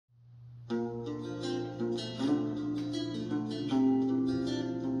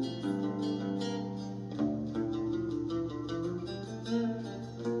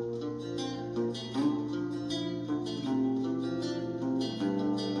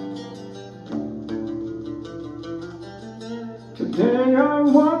Today I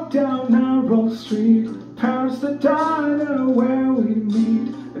walk down narrow street, past the diner where we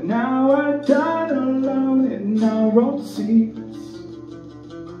meet, and now I dine alone in narrow seats.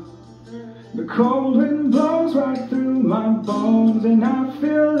 The cold wind blows right through my bones, and I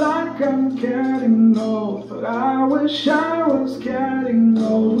feel like I'm getting old, but I wish I was getting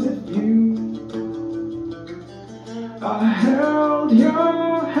old with you. I held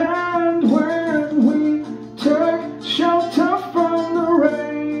your hand when we took shelter from the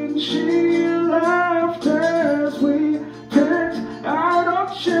rain. She laughed as we picked out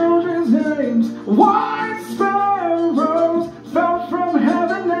our children's names. White sparrows fell from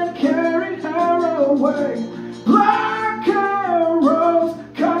heaven and carried her away. Black arrows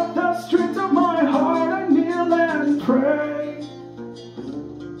cut the strings of my heart. I kneel and pray.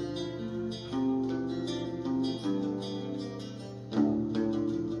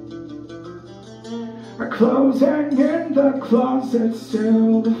 Our clothes hang in the closet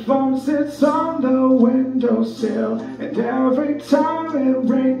still, the phone sits on the windowsill, and every time it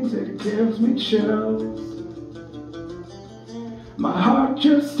rings it gives me chills. My heart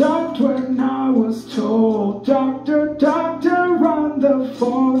just stopped when I was told, doctor, doctor on the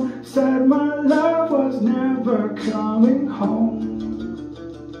phone said my love was never coming home.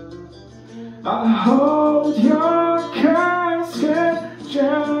 I hold your casket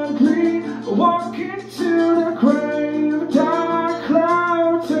gently, walk into the grave. Dark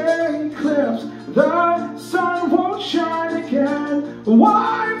clouds eclipse, the sun won't shine again.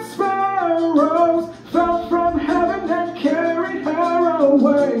 White sparrows fell from heaven and carried her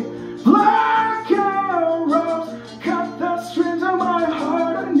away. Black arrows cut the strings of my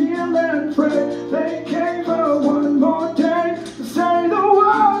heart. I kneel and pray. They gave her one more day to say the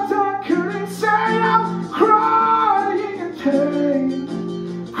words I couldn't say. I'm crying in pain,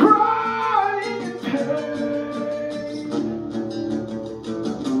 crying in pain.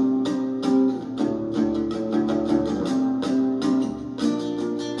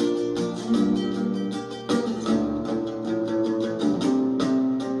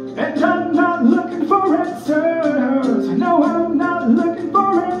 And I'm not looking for answers. No, I'm not looking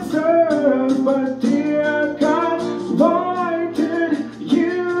for answers. But dear God, why did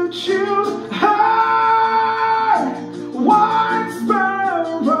you choose her? White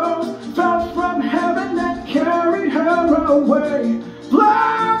sparrows fell from heaven and carried her away.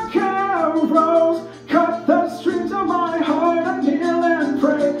 Black arrows cut the strings of my heart. I kneel and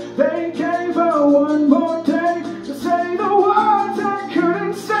pray. They gave her one more day to say the words I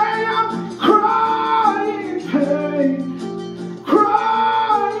couldn't say. I'm crying in pain,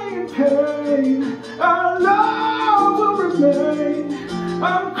 crying in pain. Our love will remain.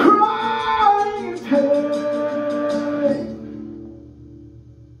 I'm